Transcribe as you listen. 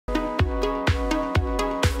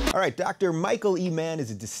All right, Dr. Michael E. Mann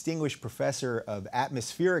is a distinguished professor of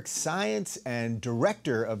atmospheric science and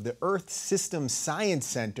director of the Earth System Science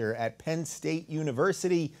Center at Penn State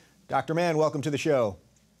University. Dr. Mann, welcome to the show.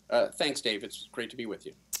 Thanks, Dave. It's great to be with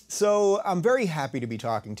you. So I'm very happy to be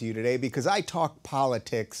talking to you today because I talk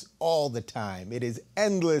politics all the time. It is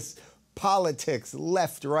endless politics,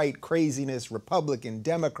 left, right, craziness, Republican,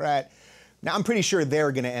 Democrat. Now, I'm pretty sure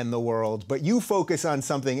they're going to end the world, but you focus on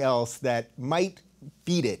something else that might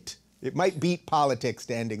beat it. It might beat politics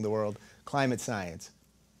to ending the world, climate science.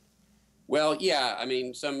 Well, yeah, I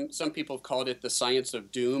mean, some people have called it the science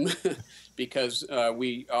of doom because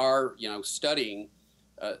we are, studying,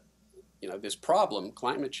 this problem,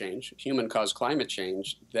 climate change, human-caused climate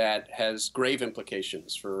change, that has grave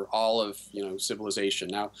implications for all of, civilization.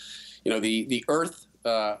 Now, the Earth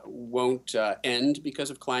won't end because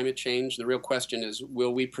of climate change. The real question is,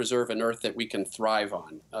 will we preserve an Earth that we can thrive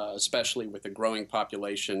on, especially with a growing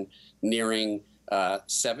population nearing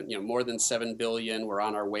more than 7 billion. We're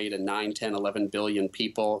on our way to 9, 10, 11 billion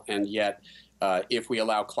people. And yet, if we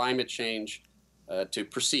allow climate change to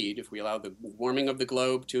proceed, if we allow the warming of the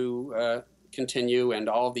globe to continue and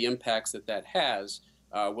all of the impacts that has,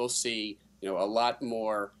 we'll see, a lot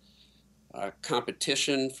more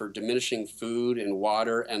competition for diminishing food and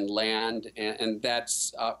water and land, and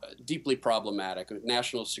that's deeply problematic.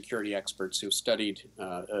 National security experts who've studied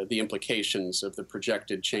the implications of the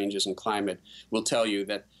projected changes in climate will tell you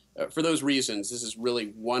that for those reasons, this is really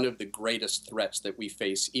one of the greatest threats that we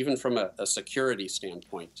face, even from a security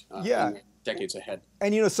standpoint, in decades ahead.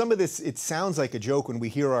 And some of this, it sounds like a joke when we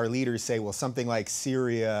hear our leaders say, well, something like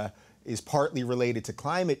Syria is partly related to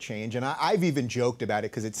climate change. And I've even joked about it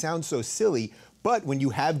because it sounds so silly. But when you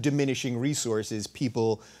have diminishing resources,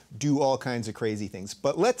 people do all kinds of crazy things.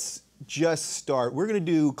 But let's just start. We're going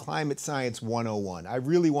to do Climate Science 101. I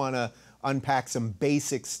really want to unpack some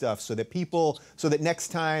basic stuff so that next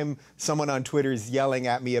time someone on Twitter is yelling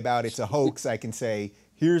at me about it's a hoax, I can say,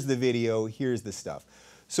 here's the video, here's the stuff.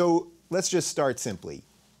 So let's just start simply.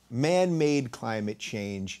 Man-made climate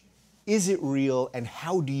change. Is it real, and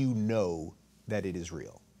how do you know that it is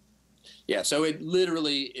real? Yeah, so it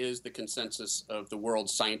literally is the consensus of the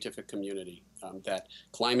world's scientific community that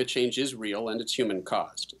climate change is real and it's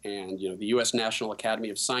human-caused. And the U.S. National Academy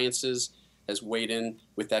of Sciences has weighed in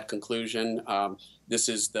with that conclusion. This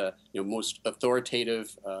is the most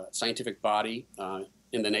authoritative scientific body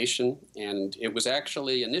in the nation, and it was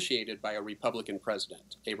actually initiated by a Republican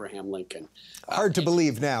president, Abraham Lincoln. Hard to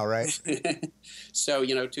believe now, right? So,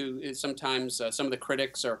 sometimes some of the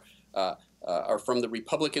critics are from the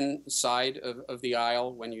Republican side of the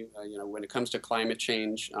aisle. When when it comes to climate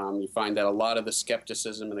change, you find that a lot of the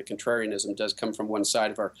skepticism and the contrarianism does come from one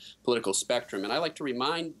side of our political spectrum. And I like to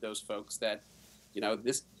remind those folks that,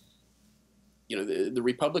 the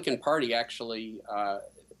Republican Party actually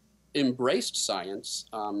embraced science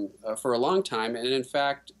for a long time, and in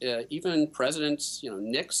fact, even presidents,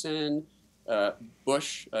 Nixon,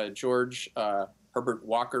 Bush, George Herbert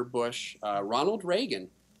Walker Bush, Ronald Reagan,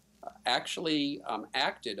 actually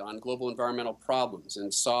acted on global environmental problems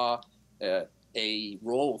and saw a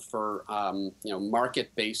role for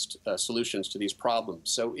market-based solutions to these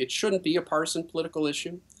problems. So it shouldn't be a partisan political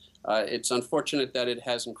issue. It's unfortunate that it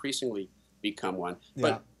has increasingly become one.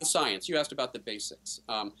 But the science, you asked about the basics.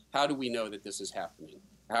 How do we know that this is happening?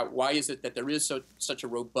 Why is it that there is such a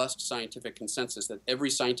robust scientific consensus that every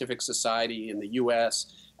scientific society in the U.S.,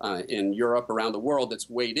 in Europe, around the world that's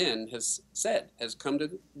weighed in has come to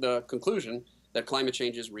the conclusion that climate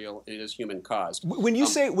change is real, it is human-caused. When you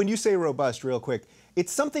say robust, real quick,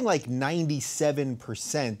 it's something like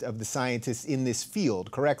 97% of the scientists in this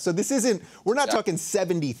field, correct? So this isn't, we're not talking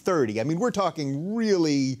 70-30. I mean, we're talking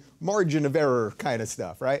really margin of error kind of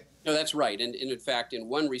stuff, right? No, that's right. And in fact, in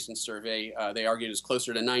one recent survey, they argued it's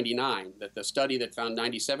closer to 99, that the study that found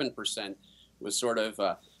 97% was sort of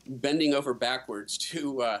bending over backwards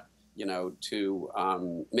to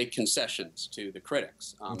make concessions to the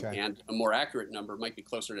critics. And a more accurate number might be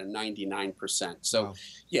closer to 99%. So,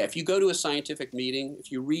 yeah, if you go to a scientific meeting,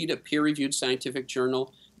 if you read a peer-reviewed scientific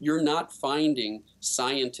journal, you're not finding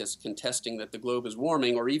scientists contesting that the globe is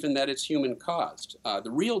warming or even that it's human-caused.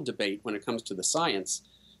 The real debate when it comes to the science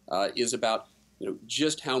is about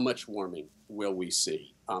just how much warming will we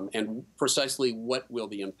see, and precisely what will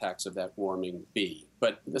the impacts of that warming be.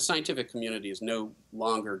 But the scientific community is no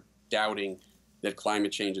longer doubting that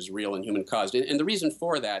climate change is real and human-caused. And the reason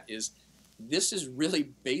for that is this is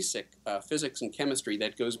really basic physics and chemistry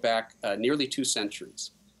that goes back nearly 2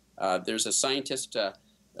 centuries. There's a scientist,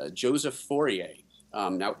 Joseph Fourier.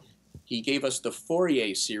 Now, He gave us the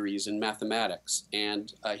Fourier series in mathematics,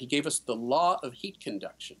 and he gave us the law of heat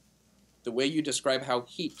conduction. The way you describe how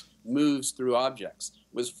heat moves through objects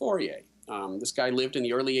was Fourier. This guy lived in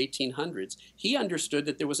the early 1800s. He understood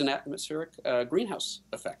that there was an atmospheric greenhouse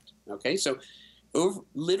effect. Okay, so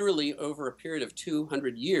literally over a period of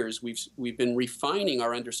 200 years, we've been refining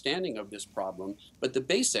our understanding of this problem. But the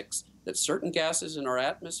basics, that certain gases in our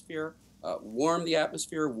atmosphere warm the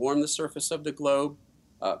atmosphere, warm the surface of the globe,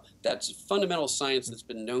 that's fundamental science that's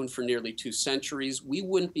been known for nearly 2 centuries. We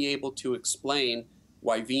wouldn't be able to explain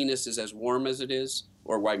why Venus is as warm as it is,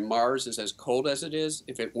 or why Mars is as cold as it is,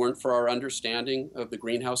 if it weren't for our understanding of the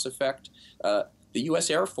greenhouse effect. The U.S.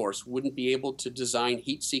 Air Force wouldn't be able to design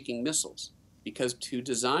heat-seeking missiles, because to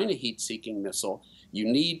design a heat-seeking missile, you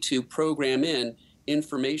need to program in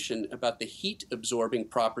information about the heat-absorbing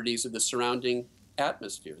properties of the surrounding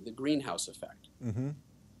atmosphere, the greenhouse effect. Mm-hmm.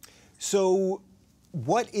 So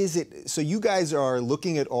what is it? So you guys are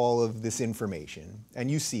looking at all of this information and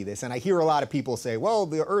you see this, and I hear a lot of people say, well,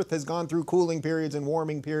 the Earth has gone through cooling periods and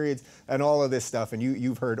warming periods and all of this stuff, and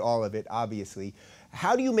you've heard all of it, obviously.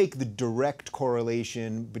 How do you make the direct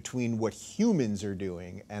correlation between what humans are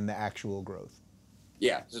doing and the actual growth?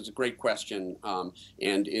 Yeah, it's a great question,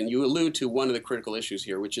 and you allude to one of the critical issues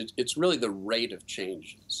here, which is it's really the rate of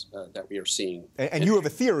changes that we are seeing. And you have a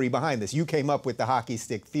theory behind this. You came up with the hockey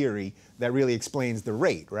stick theory that really explains the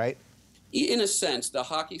rate, right? In a sense, the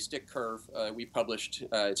hockey stick curve we published,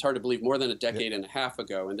 it's hard to believe, more than a decade and a half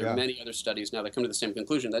ago, and there are many other studies now that come to the same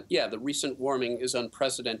conclusion that, yeah, the recent warming is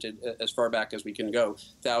unprecedented as far back as we can go,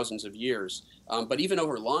 thousands of years, but even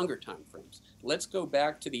over longer time frames. Let's go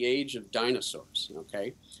back to the age of dinosaurs,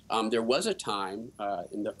 okay? There was a time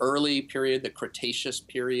in the early period, the Cretaceous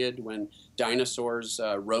period, when dinosaurs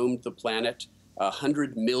roamed the planet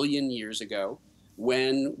 100 million years ago,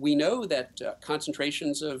 when we know that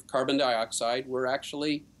concentrations of carbon dioxide were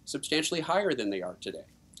actually substantially higher than they are today.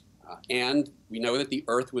 And we know that the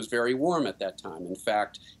Earth was very warm at that time. In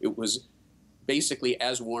fact, it was basically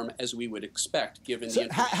as warm as we would expect, given so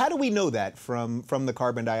the... How do we know that from the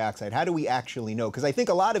carbon dioxide? How do we actually know? Because I think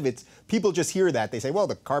a lot of it's, people just hear that. They say, well,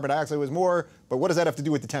 the carbon dioxide was more, but what does that have to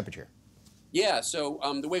do with the temperature? Yeah, so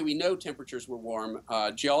the way we know temperatures were warm,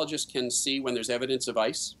 geologists can see when there's evidence of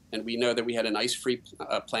ice, and we know that we had an ice-free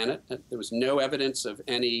planet. There was no evidence of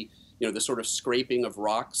any, the sort of scraping of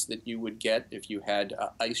rocks that you would get if you had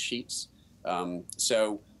ice sheets.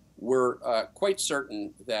 So we're quite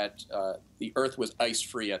certain that the Earth was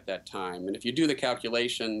ice-free at that time. And if you do the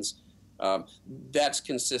calculations, that's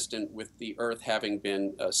consistent with the Earth having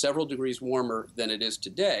been several degrees warmer than it is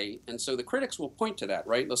today. And so the critics will point to that,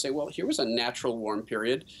 right? They'll say, well, here was a natural warm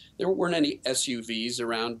period. There weren't any SUVs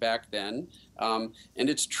around back then. And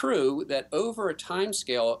it's true that over a time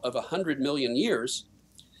scale of 100 million years,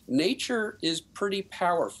 nature is pretty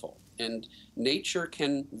powerful. And nature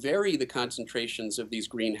can vary the concentrations of these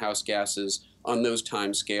greenhouse gases on those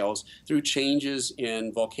time scales through changes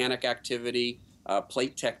in volcanic activity,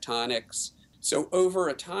 plate tectonics. So over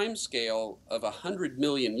a time scale of 100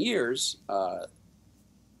 million years,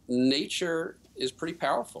 nature is pretty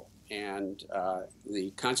powerful. And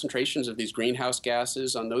the concentrations of these greenhouse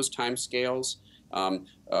gases on those time scales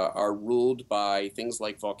are ruled by things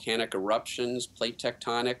like volcanic eruptions, plate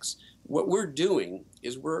tectonics. What we're doing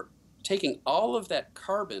is we're taking all of that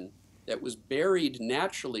carbon that was buried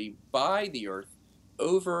naturally by the Earth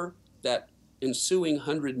over that ensuing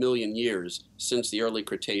 100 million years since the early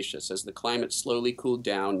Cretaceous. As the climate slowly cooled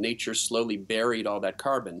down, nature slowly buried all that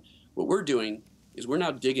carbon. What we're doing is we're now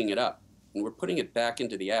digging it up, and we're putting it back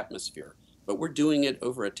into the atmosphere. But we're doing it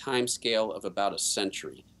over a time scale of about a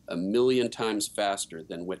century, 1 million times faster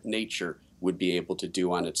than what nature would be able to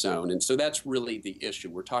do on its own. And so that's really the issue.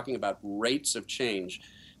 We're talking about rates of change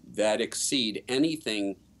that exceed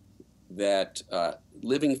anything that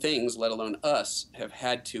living things, let alone us, have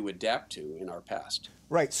had to adapt to in our past.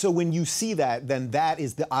 Right. So when you see that, then that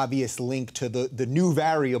is the obvious link to the new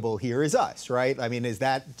variable here is us, right? I mean, is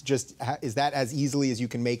that as easily as you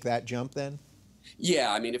can make that jump then?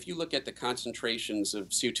 Yeah, I mean, if you look at the concentrations of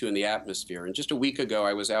CO2 in the atmosphere, and just a week ago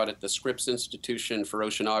I was out at the Scripps Institution for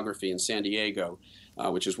Oceanography in San Diego,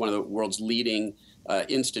 which is one of the world's leading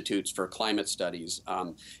institutes for climate studies.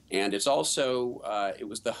 And it's also, it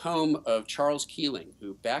was the home of Charles Keeling,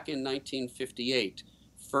 who back in 1958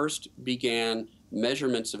 first began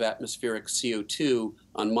measurements of atmospheric CO2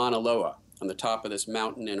 on Mauna Loa, on the top of this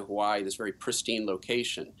mountain in Hawaii, this very pristine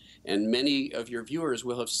location. And many of your viewers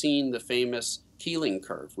will have seen the famous Keeling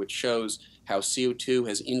curve, which shows how CO2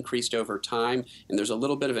 has increased over time. And there's a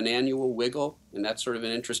little bit of an annual wiggle, and that's sort of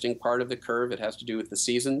an interesting part of the curve. It has to do with the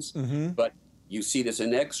seasons. Mm-hmm. But you see this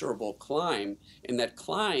inexorable climb, and that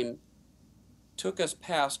climb took us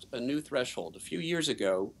past a new threshold. A few years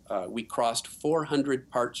ago, we crossed 400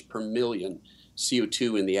 parts per million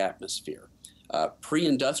CO2 in the atmosphere.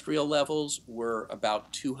 Pre-industrial levels were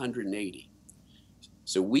about 280.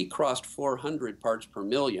 So we crossed 400 parts per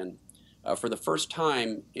million for the first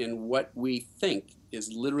time in what we think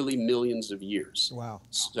is literally millions of years. Wow.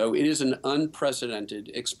 So it is an unprecedented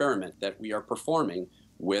experiment that we are performing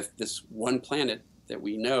with this one planet that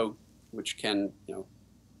we know, which can,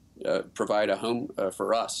 provide a home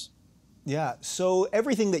for us. Yeah, so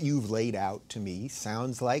everything that you've laid out to me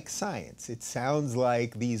sounds like science. It sounds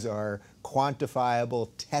like these are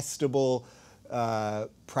quantifiable, testable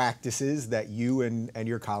practices that you and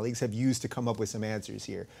your colleagues have used to come up with some answers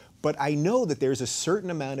here. But I know that there's a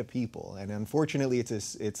certain amount of people, and unfortunately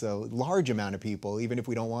it's a large amount of people, even if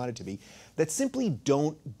we don't want it to be, that simply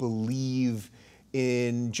don't believe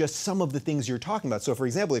in just some of the things you're talking about. So for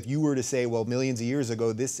example, if you were to say, well, millions of years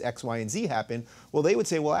ago, this X, Y, and Z happened, well, they would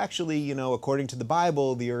say, well, actually, according to the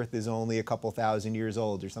Bible, the Earth is only a couple thousand years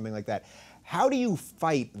old or something like that. How do you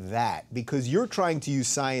fight that? Because you're trying to use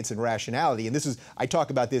science and rationality, and I talk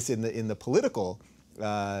about this in the political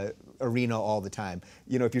arena all the time.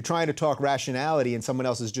 If you're trying to talk rationality and someone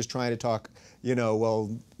else is just trying to talk,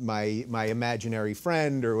 well, my imaginary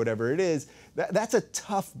friend or whatever it is, that's a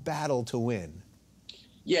tough battle to win.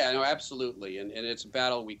 Yeah, no, absolutely, and it's a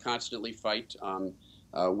battle we constantly fight.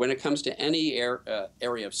 When it comes to any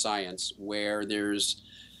area of science where there's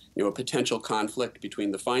a potential conflict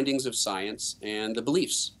between the findings of science and the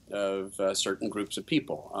beliefs of certain groups of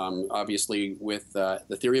people. Obviously, with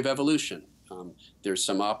the theory of evolution, there's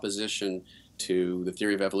some opposition to the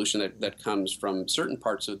theory of evolution that comes from certain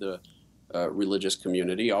parts of the religious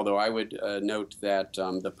community, although I would note that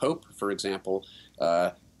the Pope, for example,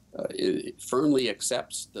 firmly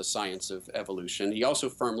accepts the science of evolution. He also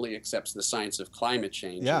firmly accepts the science of climate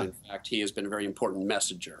change. Yeah. And in fact, he has been a very important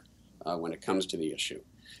messenger when it comes to the issue.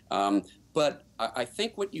 But I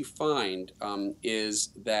think what you find is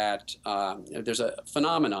that there's a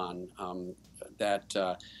phenomenon that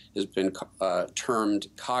has been termed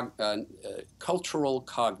cultural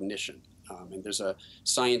cognition. And there's a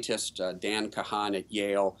scientist, Dan Kahan at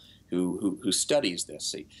Yale, who studies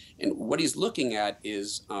this. And what he's looking at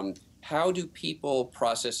is how do people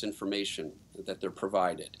process information that they're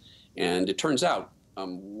provided? And it turns out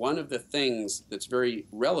one of the things that's very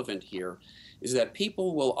relevant here is that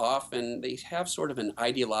people will often, they have sort of an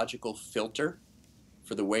ideological filter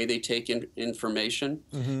for the way they take in information.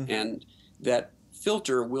 Mm-hmm. And that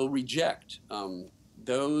filter will reject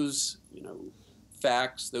those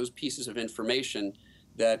facts, those pieces of information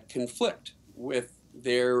that conflict with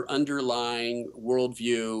their underlying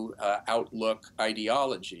worldview, outlook,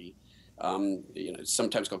 ideology,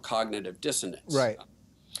 sometimes called cognitive dissonance. Right.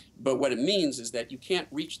 But what it means is that you can't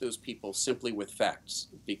reach those people simply with facts,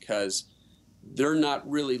 because they're not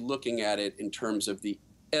really looking at it in terms of the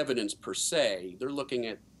evidence per se. They're looking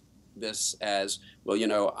at this as,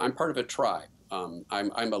 well, I'm part of a tribe. I'm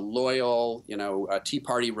a loyal, Tea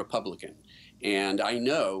Party Republican, and I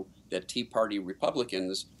know that Tea Party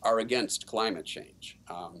Republicans are against climate change.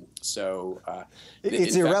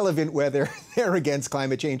 It's irrelevant whether they're against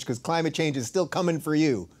climate change, because climate change is still coming for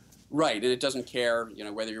you. Right, and it doesn't care,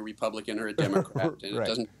 whether you're Republican or a Democrat. And right. It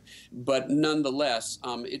doesn't. But nonetheless,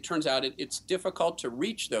 it turns out it's difficult to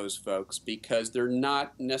reach those folks because they're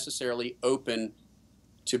not necessarily open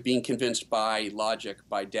to being convinced by logic,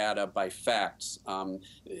 by data, by facts.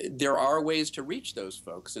 There are ways to reach those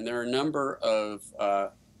folks, and there are a number of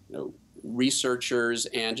researchers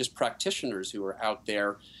and just practitioners who are out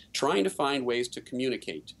there trying to find ways to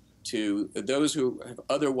communicate to those who have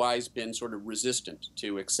otherwise been sort of resistant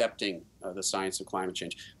to accepting the science of climate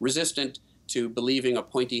change, resistant to believing a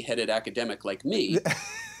pointy-headed academic like me,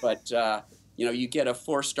 but you get a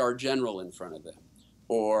four-star general in front of them,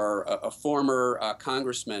 or a former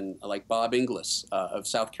congressman like Bob Inglis of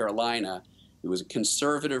South Carolina, who was a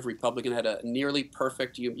conservative Republican, had a nearly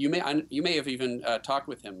perfect. You may have even talked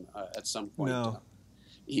with him at some point. No.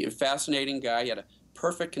 He a fascinating guy. He had a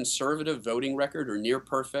perfect conservative voting record, or near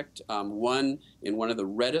perfect. Won in one of the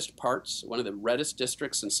reddest parts, one of the reddest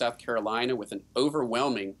districts in South Carolina, with an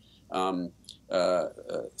overwhelming amount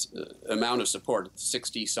of support,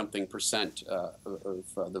 60-something%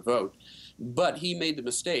 of the vote. But he made the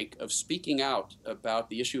mistake of speaking out about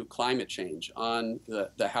the issue of climate change on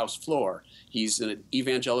the House floor. He's an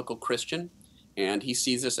evangelical Christian, and he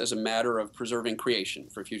sees this as a matter of preserving creation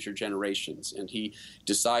for future generations. And he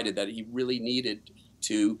decided that he really needed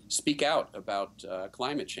to speak out about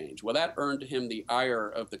climate change. Well, that earned him the ire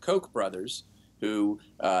of the Koch brothers, who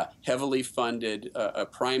heavily funded a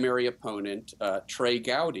primary opponent, Trey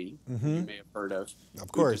Gowdy, who you may have heard of.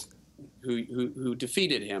 Of course. Who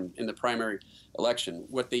defeated him in the primary election.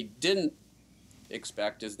 What they didn't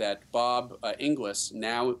expect is that Bob Inglis,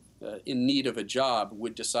 now in need of a job,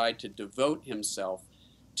 would decide to devote himself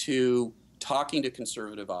to talking to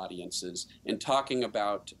conservative audiences and talking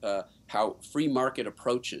about how free market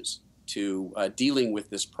approaches to dealing with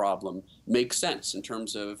this problem make sense in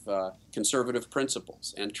terms of conservative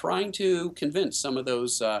principles, and trying to convince some of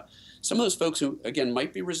those folks who, again,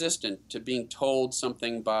 might be resistant to being told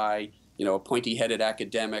something by, a pointy-headed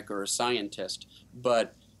academic or a scientist,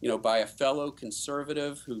 but by a fellow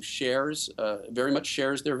conservative who very much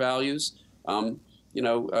shares their values.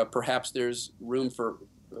 Perhaps there's room for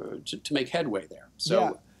to make headway there.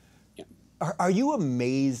 So, yeah. Are you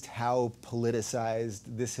amazed how politicized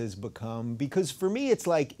this has become? Because for me, it's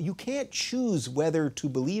like you can't choose whether to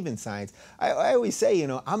believe in science. I always say,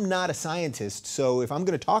 I'm not a scientist, so if I'm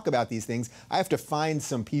going to talk about these things, I have to find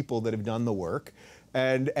some people that have done the work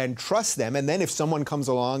and trust them. And then if someone comes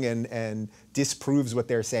along and disproves what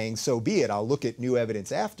they're saying, so be it. I'll look at new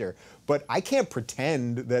evidence after. But I can't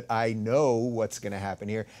pretend that I know what's going to happen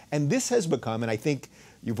here. And this has become, and I think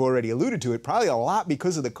you've already alluded to it, probably a lot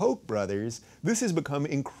because of the Koch brothers, this has become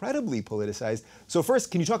incredibly politicized. So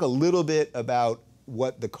first, can you talk a little bit about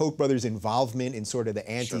what the Koch brothers' involvement in sort of the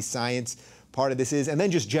anti-science part of this is, and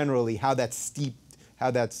then just generally how that's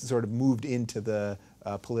sort of moved into the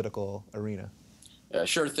political arena?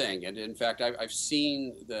 Sure thing. And in fact, I've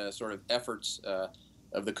seen the sort of efforts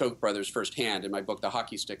of the Koch brothers firsthand in my book, The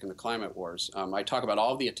Hockey Stick and the Climate Wars. I talk about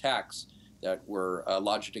all the attacks that were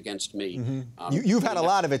lodged against me. Mm-hmm. You've had a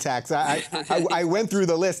lot of attacks. I went through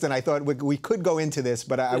the list and I thought we could go into this,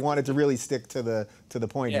 but I wanted to really stick to the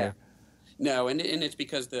point here. No, and it's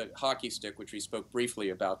because the hockey stick, which we spoke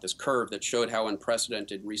briefly about, this curve that showed how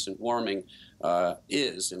unprecedented recent warming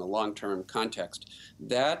is in a long-term context,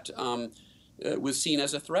 that was seen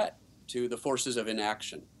as a threat to the forces of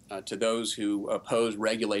inaction, to those who oppose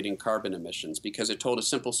regulating carbon emissions, because it told a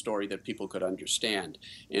simple story that people could understand.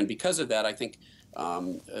 And because of that, I think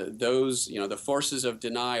the forces of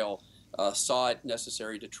denial saw it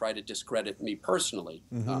necessary to try to discredit me personally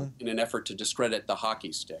in an effort to discredit the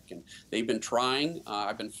hockey stick. And they've been trying.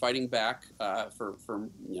 I've been fighting back for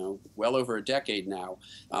well over a decade now.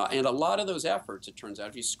 And a lot of those efforts, it turns out,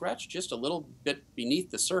 if you scratch just a little bit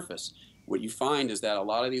beneath the surface, what you find is that a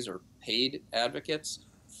lot of these are paid advocates,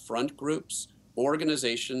 front groups,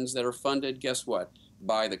 organizations that are funded, guess what,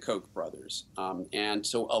 by the Koch brothers. And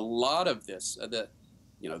so a lot of this,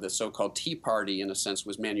 the so-called Tea Party, in a sense,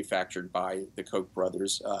 was manufactured by the Koch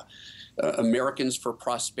brothers. Americans for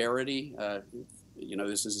Prosperity,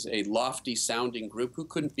 this is a lofty-sounding group. Who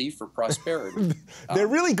couldn't be for prosperity? They're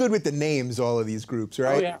really good with the names, all of these groups,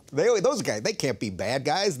 right? Oh, yeah. Those guys, they can't be bad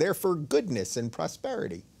guys. They're for goodness and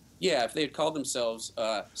prosperity. Yeah, if they had called themselves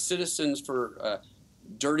Citizens for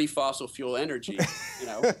Dirty Fossil Fuel Energy,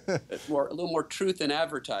 a little more truth in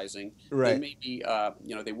advertising, right, then maybe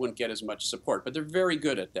they wouldn't get as much support. But they're very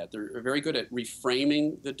good at that. They're very good at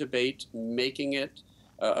reframing the debate, making it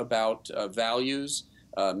about values,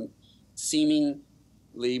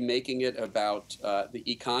 seemingly making it about the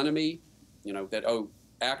economy.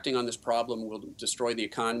 Acting on this problem will destroy the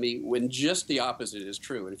economy, when just the opposite is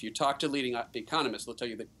true. And if you talk to leading economists, they'll tell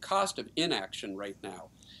you the cost of inaction right now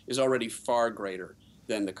is already far greater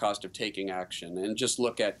than the cost of taking action. And just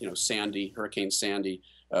look at Hurricane Sandy,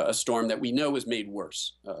 a storm that we know is made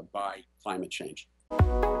worse by climate change.